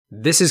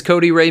This is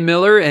Cody Ray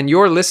Miller, and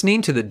you're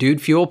listening to the Dude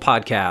Fuel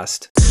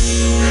Podcast.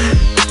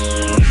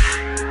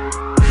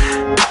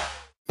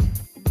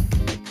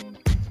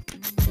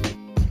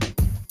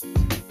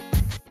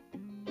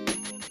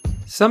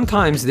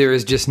 Sometimes there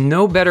is just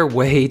no better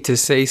way to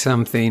say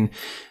something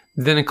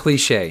than a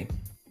cliche.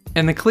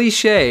 And the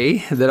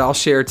cliche that I'll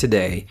share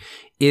today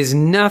is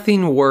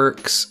nothing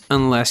works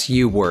unless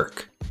you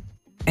work.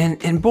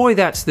 And boy,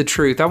 that's the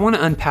truth. I want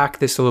to unpack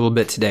this a little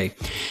bit today.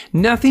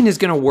 Nothing is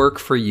going to work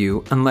for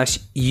you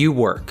unless you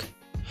work.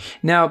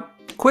 Now,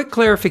 quick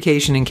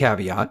clarification and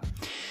caveat.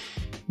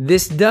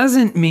 This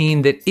doesn't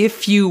mean that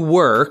if you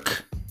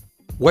work,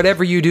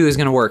 whatever you do is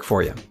going to work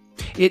for you.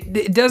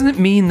 It doesn't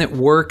mean that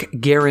work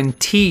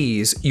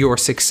guarantees your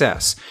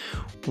success.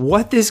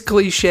 What this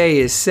cliche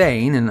is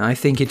saying, and I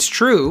think it's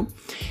true,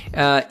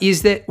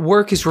 is that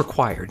work is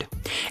required.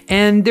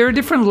 And there are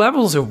different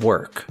levels of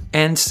work.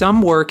 And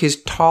some work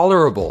is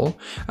tolerable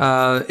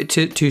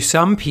to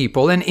some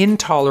people and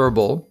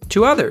intolerable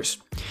to others.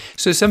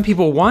 So some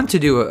people want to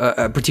do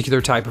a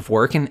particular type of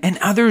work and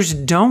others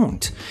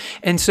don't.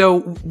 And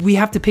so we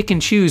have to pick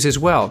and choose as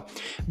well.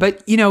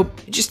 But,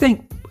 just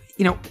think,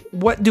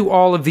 what do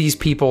all of these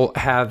people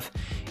have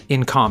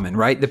in common,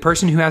 right? The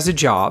person who has a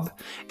job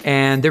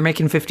and they're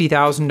making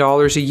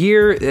 $50,000 a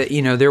year,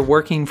 they're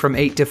working from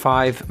 8 to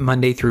 5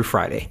 Monday through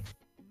Friday,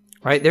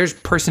 right? There's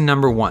person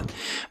number one.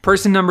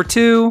 Person number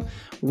two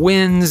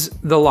wins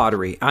the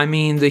lottery. I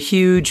mean, the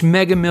huge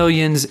Mega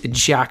Millions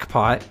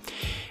jackpot.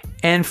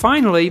 And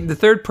finally, the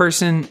third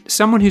person,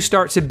 someone who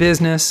starts a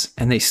business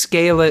and they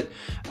scale it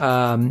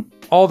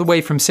all the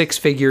way from 6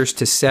 figures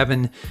to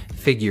 7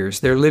 figures.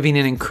 They're living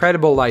an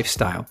incredible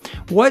lifestyle.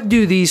 What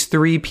do these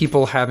three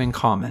people have in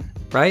common,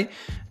 right?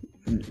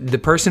 The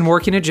person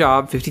working a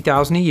job,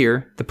 $50,000 a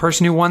year, the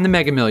person who won the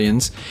Mega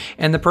Millions,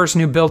 and the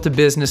person who built a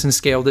business and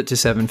scaled it to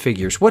 7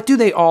 figures. What do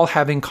they all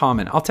have in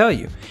common? I'll tell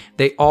you.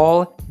 They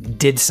all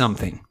did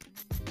something.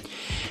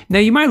 Now,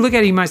 you might look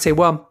at it, you might say,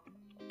 well,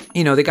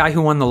 the guy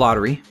who won the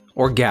lottery,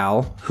 or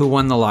gal who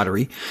won the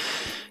lottery,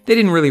 they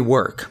didn't really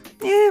work.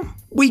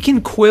 We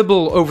can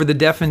quibble over the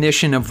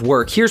definition of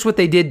work. Here's what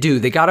they did do.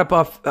 They got up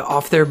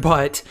off their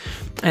butt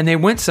and they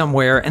went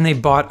somewhere and they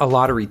bought a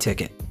lottery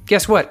ticket.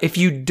 Guess what? If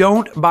you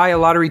don't buy a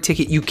lottery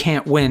ticket, you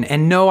can't win.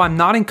 And no, I'm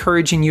not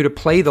encouraging you to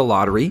play the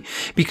lottery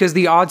because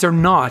the odds are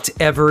not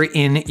ever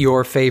in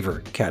your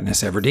favor.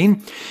 Katniss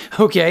Everdeen.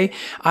 Okay,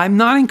 I'm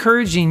not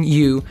encouraging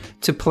you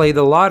to play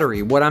the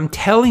lottery. What I'm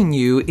telling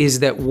you is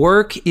that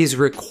work is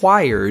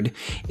required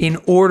in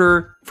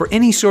order for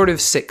any sort of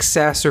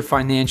success or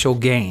financial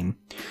gain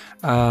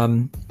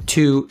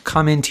to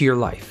come into your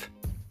life.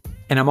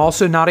 And I'm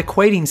also not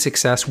equating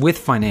success with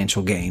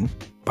financial gain.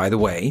 By the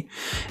way,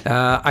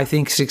 I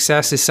think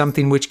success is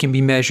something which can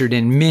be measured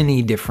in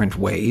many different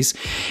ways.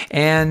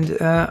 And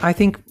I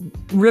think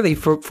really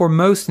for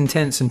most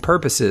intents and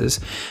purposes,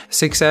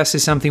 success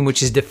is something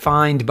which is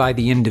defined by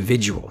the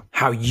individual,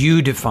 how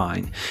you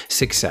define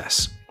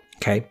success.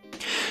 Okay?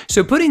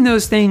 So putting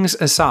those things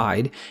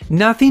aside,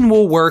 nothing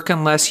will work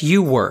unless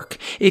you work.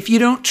 If you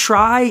don't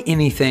try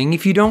anything,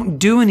 if you don't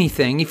do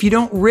anything, if you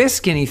don't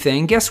risk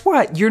anything, guess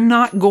what? You're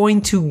not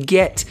going to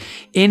get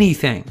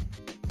anything.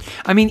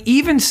 I mean,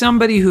 even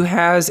somebody who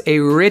has a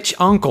rich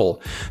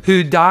uncle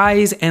who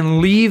dies and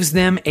leaves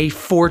them a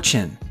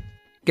fortune,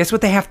 guess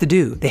what they have to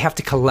do? They have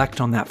to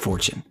collect on that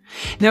fortune.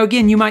 Now,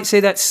 again, you might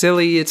say that's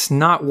silly. It's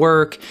not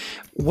work.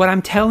 What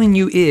I'm telling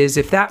you is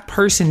if that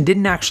person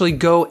didn't actually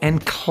go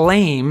and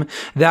claim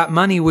that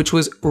money, which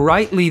was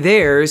rightly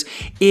theirs,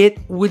 it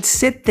would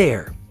sit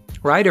there,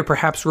 right? Or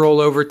perhaps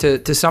roll over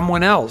to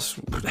someone else,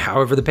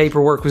 however the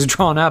paperwork was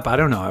drawn up. I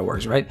don't know how it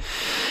works, right?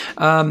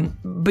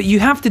 But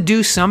you have to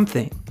do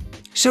something.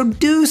 So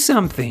do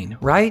something,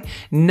 right?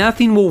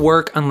 Nothing will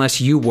work unless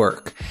you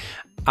work.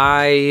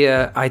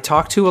 I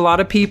talk to a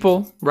lot of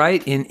people,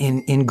 right?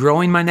 In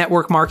growing my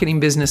network marketing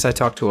business, I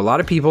talk to a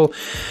lot of people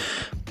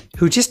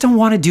who just don't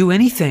want to do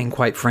anything,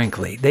 quite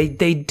frankly.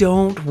 They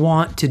don't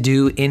want to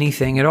do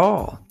anything at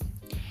all.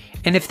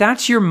 And if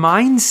that's your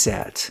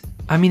mindset,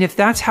 I mean, if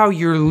that's how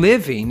you're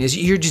living, is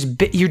you're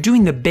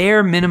doing the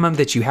bare minimum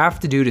that you have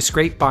to do to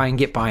scrape by and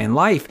get by in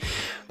life,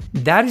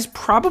 that is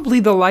probably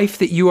the life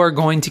that you are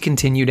going to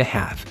continue to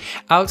have.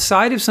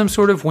 Outside of some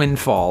sort of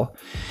windfall,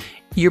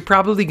 you're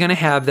probably going to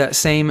have that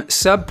same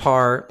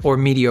subpar or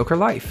mediocre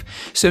life.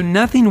 So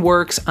nothing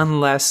works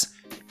unless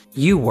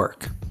you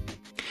work.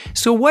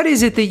 So what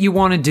is it that you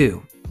want to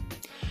do?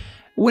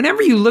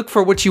 Whenever you look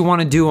for what you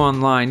want to do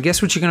online,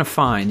 guess what you're going to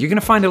find? You're going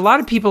to find a lot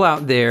of people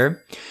out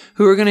there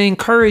who are going to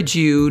encourage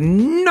you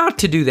not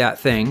to do that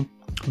thing,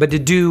 but to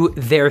do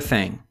their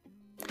thing.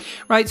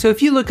 Right? So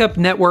if you look up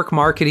network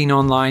marketing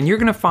online, you're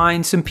going to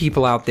find some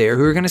people out there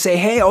who are going to say,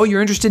 hey, oh,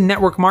 you're interested in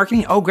network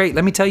marketing? Oh, great.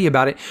 Let me tell you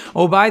about it.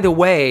 Oh, by the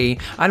way,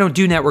 I don't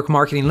do network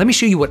marketing. Let me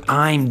show you what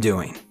I'm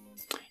doing.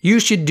 You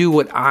should do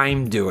what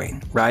I'm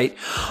doing, right?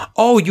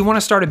 Oh, you want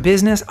to start a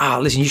business?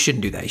 Listen, you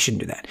shouldn't do that. You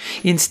shouldn't do that.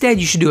 Instead,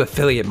 you should do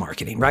affiliate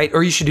marketing, right?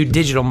 Or you should do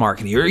digital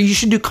marketing, or you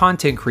should do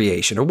content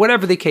creation, or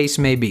whatever the case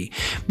may be.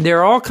 There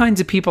are all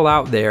kinds of people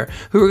out there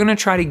who are going to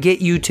try to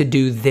get you to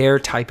do their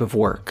type of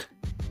work.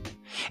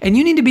 And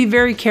you need to be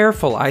very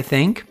careful, I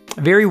think,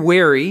 very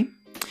wary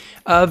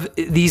of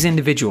these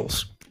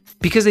individuals,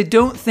 because they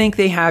don't think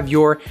they have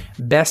your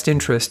best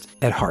interest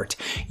at heart.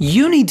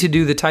 You need to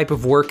do the type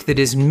of work that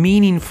is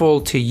meaningful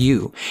to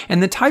you,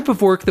 and the type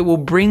of work that will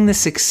bring the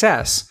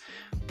success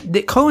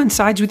that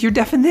coincides with your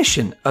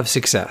definition of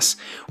success,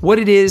 what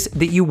it is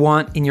that you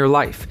want in your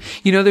life.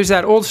 You know, there's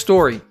that old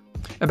story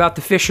about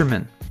the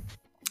fisherman.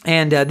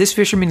 And this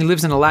fisherman, he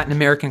lives in a Latin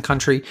American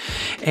country,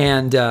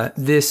 and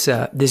this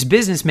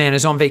businessman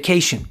is on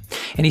vacation,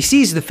 and he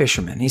sees the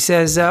fisherman. He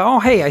says, "Oh,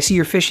 hey, I see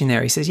you're fishing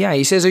there." He says, "Yeah."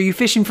 He says, "Are you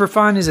fishing for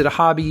fun? Is it a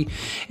hobby?"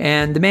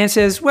 And the man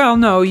says, "Well,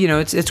 no,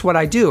 it's what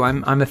I do.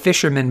 I'm a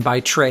fisherman by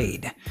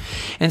trade,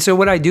 and so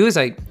what I do is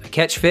I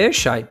catch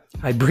fish. I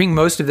bring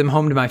most of them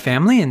home to my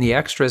family, and the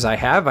extras I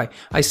have,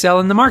 I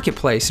sell in the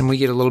marketplace, and we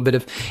get a little bit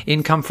of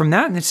income from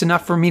that, and it's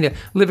enough for me to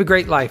live a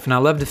great life. And I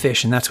love to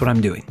fish, and that's what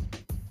I'm doing."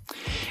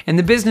 And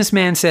the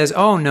businessman says,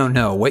 "Oh,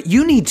 no, what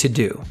you need to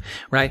do,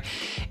 right?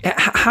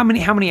 How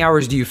many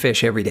hours do you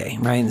fish every day,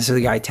 right?" And so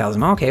the guy tells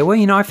him, "Okay,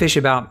 well, I fish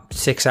about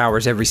 6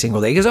 hours every single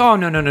day." He goes, "Oh,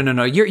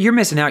 no, you're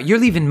missing out. You're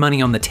leaving money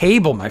on the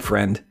table, my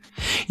friend.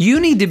 You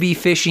need to be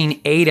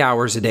fishing 8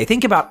 hours a day.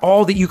 Think about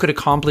all that you could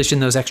accomplish in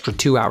those extra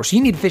 2 hours.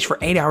 You need to fish for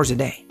 8 hours a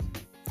day."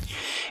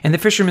 And the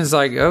fisherman's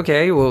like,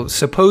 "Okay, well,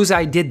 suppose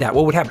I did that.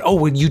 What would happen?" "Oh,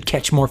 well, you'd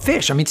catch more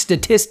fish. I mean,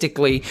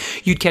 statistically,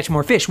 you'd catch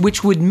more fish,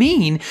 which would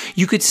mean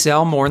you could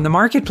sell more in the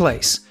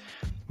marketplace."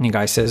 And the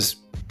guy says,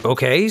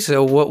 "Okay,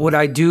 so what would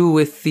I do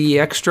with the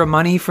extra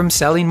money from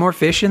selling more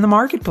fish in the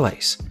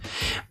marketplace?"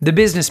 The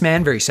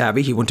businessman, very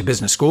savvy, he went to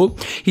business school.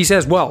 He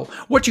says, "Well,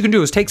 what you can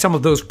do is take some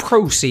of those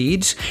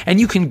proceeds and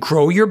you can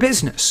grow your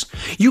business.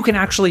 You can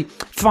actually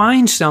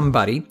find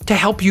somebody to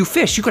help you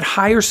fish. You could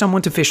hire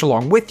someone to fish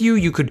along with you.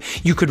 You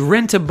could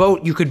rent a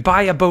boat. You could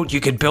buy a boat.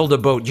 You could build a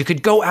boat. You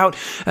could go out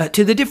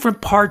to the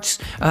different parts,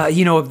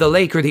 of the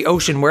lake or the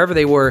ocean, wherever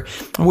they were,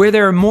 where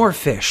there are more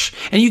fish,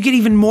 and you get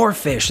even more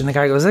fish." And the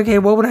guy goes, "Okay,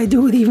 what would I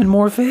do with even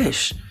more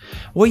fish?"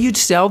 "Well, you'd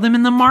sell them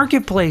in the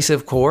marketplace,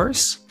 of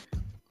course."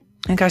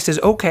 And the guy says,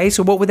 "Okay,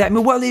 so what would that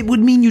mean?" "Well, it would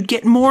mean you'd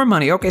get more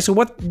money." "Okay, so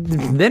what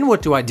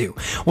do I do?"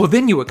 "Well,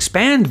 then you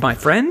expand, my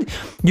friend.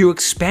 You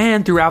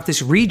expand throughout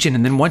this region,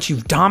 and then once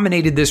you've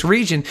dominated this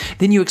region,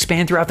 then you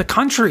expand throughout the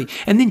country.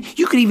 And then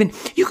you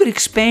could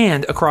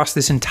expand across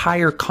this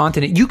entire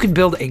continent. You could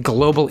build a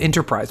global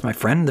enterprise, my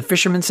friend." The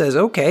fisherman says,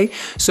 "Okay,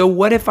 so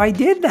what if I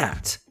did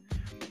that?"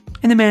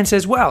 And the man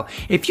says, "Well,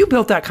 if you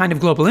built that kind of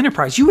global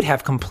enterprise, you would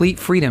have complete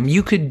freedom.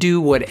 You could do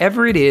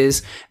whatever it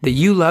is that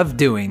you love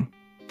doing,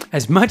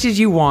 as much as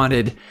you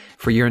wanted,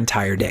 for your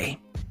entire day."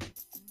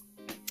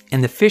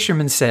 And the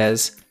fisherman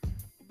says,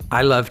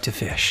 "I love to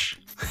fish."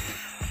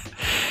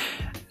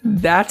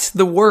 That's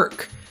the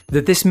work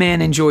that this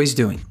man enjoys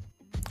doing.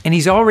 And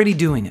he's already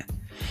doing it.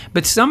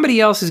 But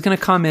somebody else is going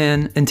to come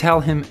in and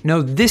tell him,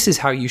 "No, this is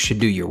how you should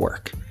do your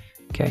work."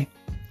 Okay?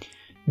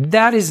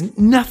 That is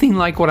nothing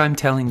like what I'm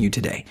telling you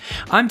today.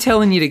 I'm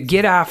telling you to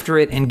get after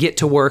it and get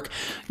to work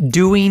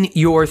doing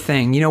your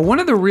thing. One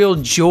of the real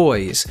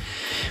joys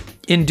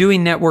in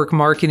doing network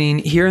marketing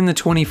here in the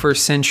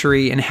 21st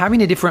century and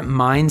having a different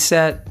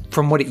mindset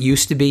from what it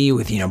used to be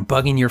with,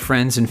 bugging your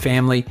friends and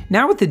family.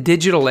 Now with the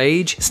digital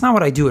age, it's not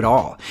what I do at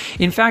all.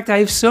 In fact, I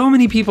have so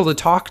many people to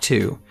talk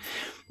to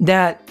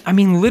that,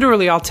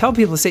 literally I'll tell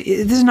people to say,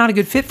 "This is not a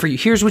good fit for you.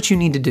 Here's what you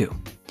need to do.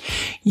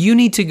 You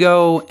need to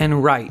go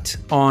and write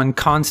on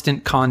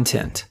constant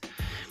content,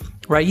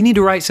 right? You need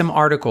to write some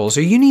articles,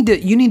 or you need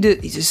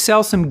to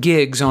sell some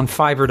gigs on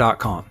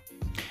Fiverr.com,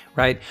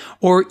 right?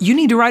 Or you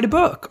need to write a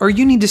book, or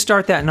you need to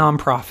start that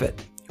nonprofit,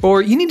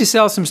 or you need to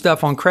sell some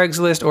stuff on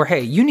Craigslist, or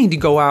hey, you need to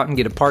go out and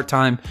get a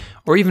part-time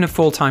or even a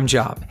full-time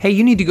job. Hey,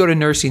 you need to go to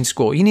nursing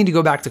school. You need to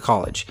go back to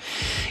college."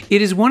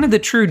 It is one of the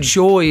true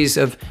joys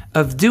of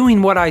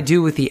doing what I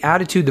do with the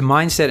attitude, the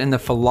mindset, and the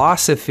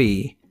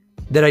philosophy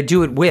that I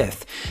do it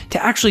with,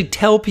 to actually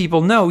tell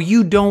people, "No,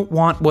 you don't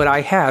want what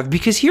I have."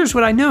 Because here's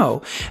what I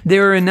know.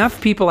 There are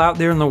enough people out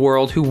there in the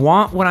world who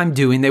want what I'm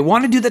doing. They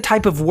want to do the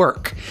type of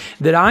work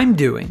that I'm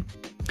doing,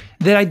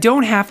 that I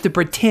don't have to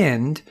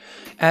pretend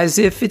as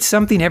if it's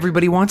something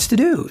everybody wants to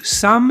do.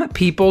 Some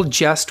people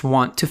just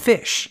want to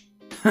fish,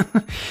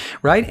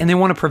 right? And they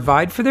want to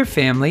provide for their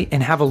family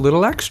and have a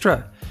little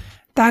extra.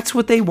 That's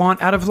what they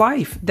want out of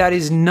life. That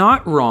is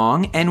not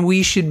wrong, and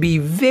we should be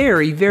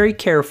very, very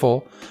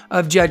careful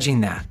of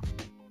judging that.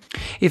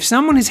 If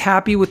someone is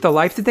happy with the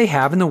life that they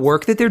have and the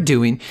work that they're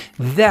doing,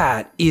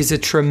 that is a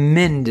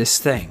tremendous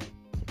thing.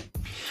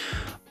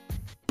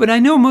 But I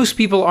know most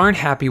people aren't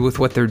happy with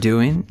what they're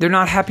doing. They're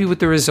not happy with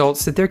the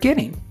results that they're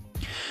getting.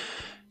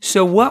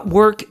 So what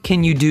work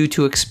can you do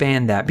to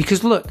expand that?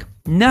 Because look,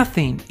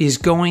 nothing is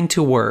going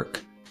to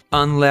work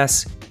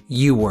unless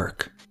you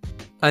work.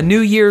 A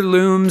new year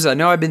looms. I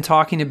know I've been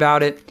talking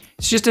about it.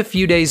 It's just a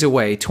few days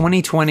away,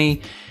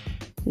 2020.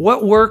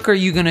 What work are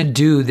you going to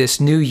do this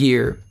new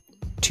year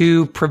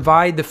to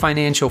provide the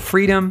financial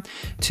freedom,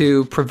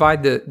 to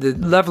provide the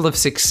level of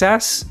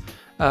success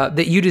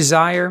that you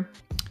desire,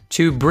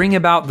 to bring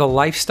about the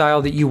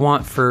lifestyle that you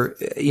want for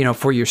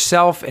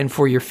yourself and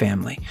for your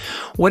family?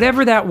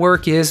 Whatever that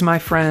work is, my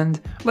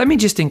friend, let me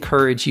just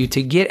encourage you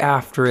to get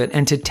after it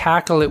and to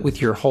tackle it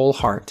with your whole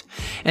heart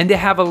and to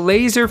have a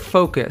laser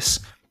focus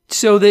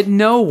so that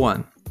no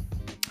one,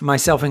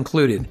 myself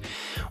included,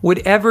 would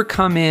ever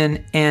come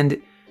in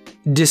and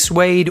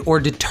dissuade or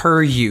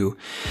deter you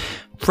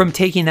from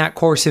taking that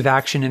course of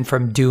action and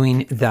from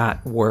doing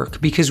that work,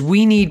 because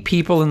we need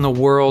people in the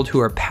world who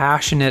are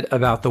passionate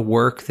about the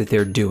work that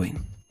they're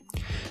doing.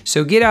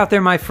 So get out there,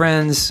 my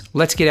friends.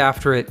 Let's get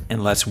after it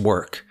and let's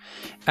work.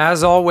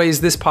 As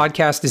always, this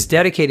podcast is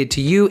dedicated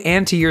to you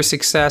and to your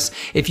success.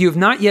 If you have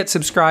not yet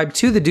subscribed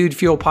to the Dude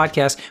Fuel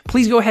podcast,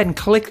 please go ahead and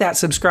click that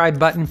subscribe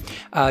button.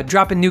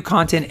 Dropping new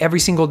content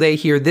every single day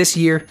here this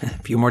year. A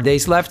few more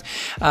days left.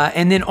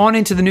 And then on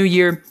into the new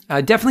year.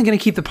 Definitely going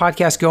to keep the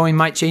podcast going.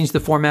 Might change the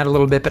format a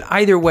little bit. But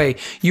either way,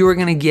 you are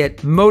going to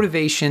get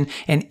motivation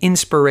and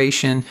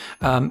inspiration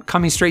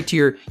coming straight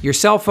to your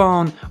cell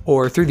phone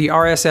or through the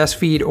RSS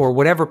feed or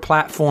whatever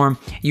platform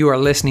you are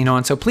listening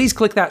on. So please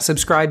click that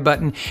subscribe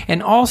button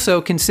and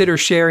also consider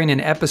sharing an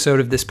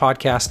episode of this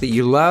podcast that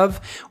you love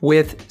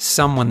with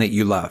someone that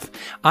you love.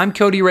 I'm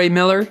Cody Ray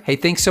Miller. Hey,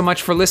 thanks so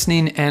much for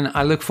listening, and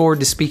I look forward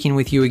to speaking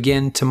with you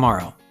again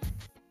tomorrow.